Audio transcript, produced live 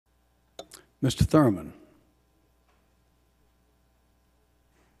Mr. Thurmond.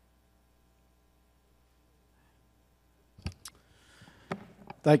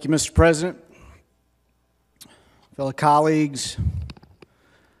 Thank you, Mr. President. Fellow colleagues, I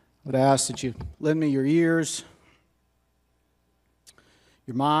would ask that you lend me your ears,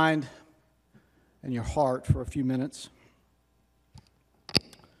 your mind, and your heart for a few minutes.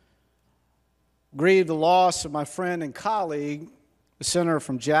 Grieve the loss of my friend and colleague, the senator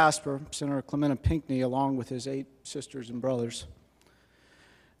from Jasper, Senator Clementa Pinckney, along with his 8 sisters and brothers.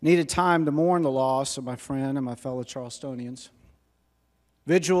 Needed time to mourn the loss of my friend and my fellow Charlestonians.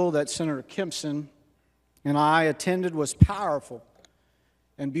 Vigil that Senator Kempson and I attended was powerful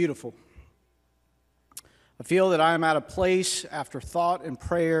and beautiful. I feel that I am at a place after thought and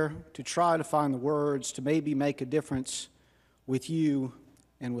prayer to try to find the words to maybe make a difference with you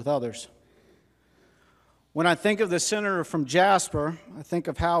and with others. When I think of the senator from Jasper, I think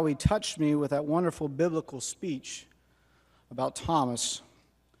of how he touched me with that wonderful biblical speech about Thomas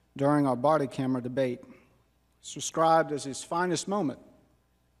during our body camera debate. It's described as his finest moment.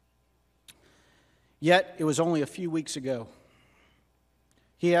 Yet, it was only a few weeks ago.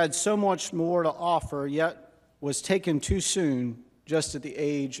 He had so much more to offer, yet was taken too soon, just at the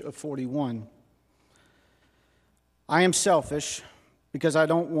age of 41. I am selfish because I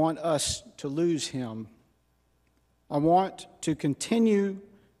don't want us to lose him. I want to continue,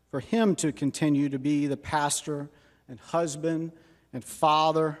 for him to continue to be the pastor and husband and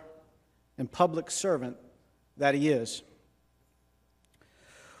father and public servant that he is.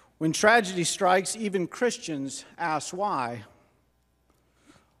 When tragedy strikes, even Christians ask why.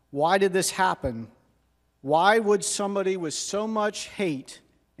 Why did this happen? Why would somebody with so much hate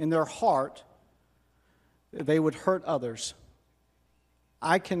in their heart that they would hurt others?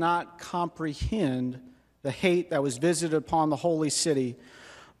 I cannot comprehend the hate that was visited upon the holy city,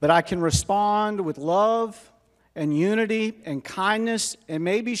 but I can respond with love and unity and kindness and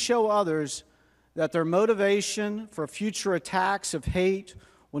maybe show others that their motivation for future attacks of hate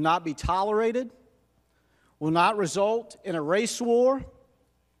will not be tolerated, will not result in a race war,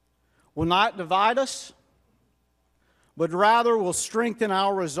 will not divide us, but rather will strengthen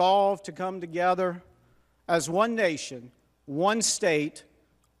our resolve to come together as one nation, one state,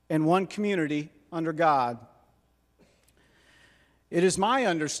 and one community under God. It is my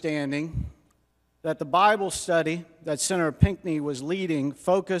understanding that the Bible study that Senator Pinckney was leading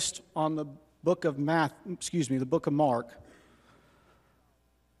focused on the book of Mark.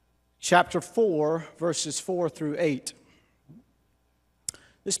 Chapter 4, verses 4 through 8.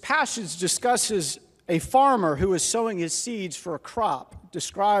 This passage discusses a farmer who is sowing his seeds for a crop.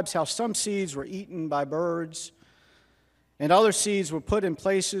 Describes how some seeds were eaten by birds and other seeds were put in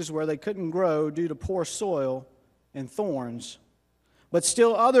places where they couldn't grow due to poor soil and thorns. But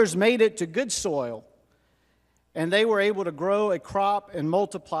still others made it to good soil, and they were able to grow a crop and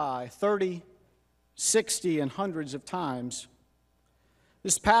multiply 30, 60, and hundreds of times.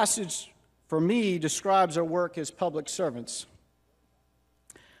 This passage, for me, describes our work as public servants.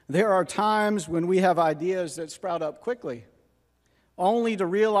 There are times when we have ideas that sprout up quickly, only to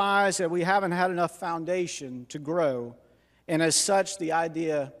realize that we haven't had enough foundation to grow, and as such, the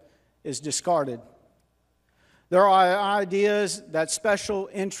idea is discarded. There are ideas that special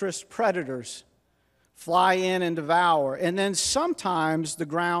interest predators fly in and devour, and then sometimes the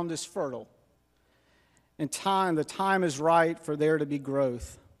ground is fertile. The time is right for there to be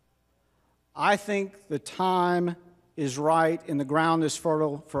growth. I think the time is right and the ground is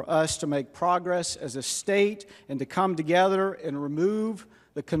fertile for us to make progress as a state and to come together and remove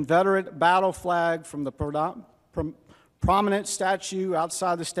the Confederate battle flag from the prominent statue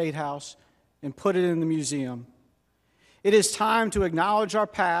outside the State House and put it in the museum. It is time to acknowledge our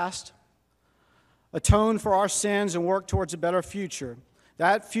past, atone for our sins, and work towards a better future.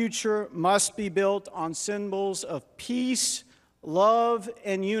 That future must be built on symbols of peace, love,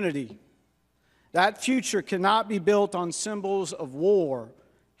 and unity. That future cannot be built on symbols of war,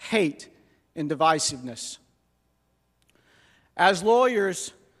 hate, and divisiveness. As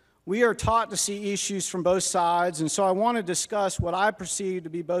lawyers, we are taught to see issues from both sides, and so I want to discuss what I perceive to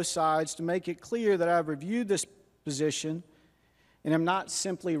be both sides to make it clear that I've reviewed this position and am not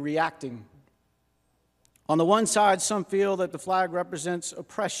simply reacting. On the one side, some feel that the flag represents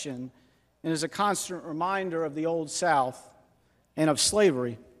oppression and is a constant reminder of the Old South and of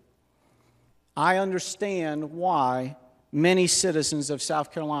slavery. I understand why many citizens of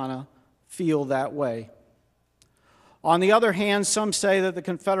South Carolina feel that way. On the other hand, some say that the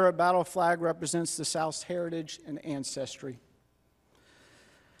Confederate battle flag represents the South's heritage and ancestry.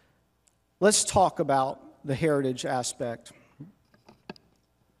 Let's talk about the heritage aspect.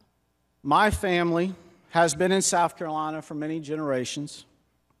 My family has been in South Carolina for many generations.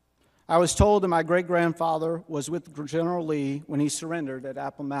 I was told that my great-grandfather was with General Lee when he surrendered at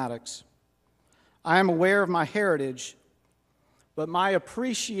Appomattox. I am aware of my heritage, but my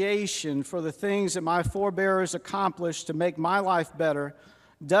appreciation for the things that my forebears accomplished to make my life better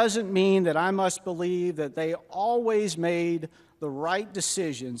doesn't mean that I must believe that they always made the right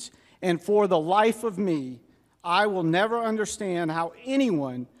decisions. And for the life of me, I will never understand how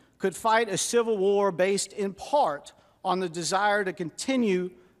anyone could fight a civil war based in part on the desire to continue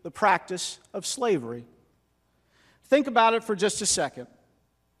the practice of slavery. Think about it for just a second.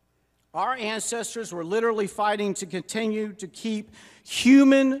 Our ancestors were literally fighting to continue to keep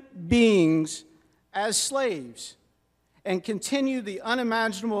human beings as slaves and continue the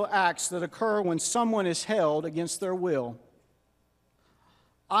unimaginable acts that occur when someone is held against their will.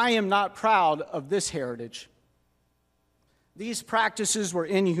 I am not proud of this heritage. These practices were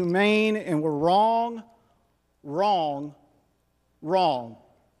inhumane and were wrong, wrong, wrong.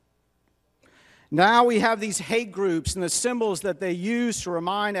 Now we have these hate groups and the symbols that they use to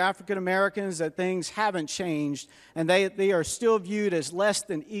remind African Americans that things haven't changed and they are still viewed as less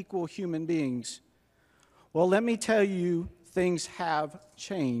than equal human beings. Well, let me tell you, things have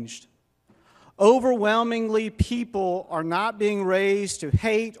changed. Overwhelmingly, people are not being raised to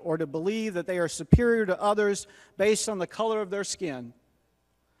hate or to believe that they are superior to others based on the color of their skin.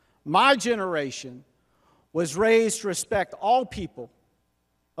 My generation was raised to respect all people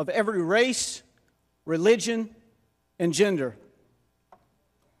of every race, religion, and gender.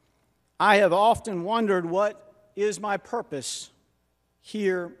 I have often wondered what is my purpose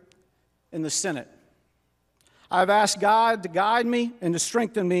here in the Senate. I've asked God to guide me and to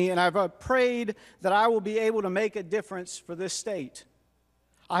strengthen me, and I've prayed that I will be able to make a difference for this state.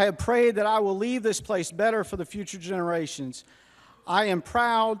 I have prayed that I will leave this place better for the future generations. I am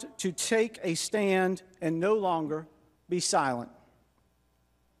proud to take a stand and no longer be silent.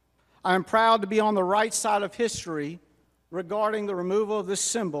 I am proud to be on the right side of history regarding the removal of this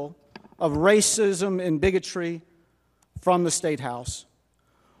symbol of racism and bigotry from the State House.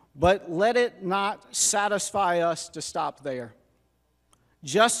 But let it not satisfy us to stop there.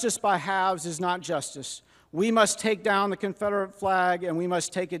 Justice by halves is not justice. We must take down the Confederate flag, and we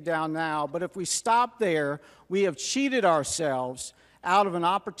must take it down now. But if we stop there, we have cheated ourselves out of an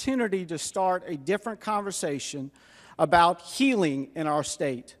opportunity to start a different conversation about healing in our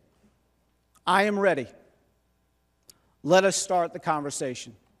state. I am ready. Let us start the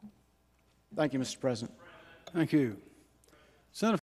conversation. Thank you, Mr. President. Thank you. Senator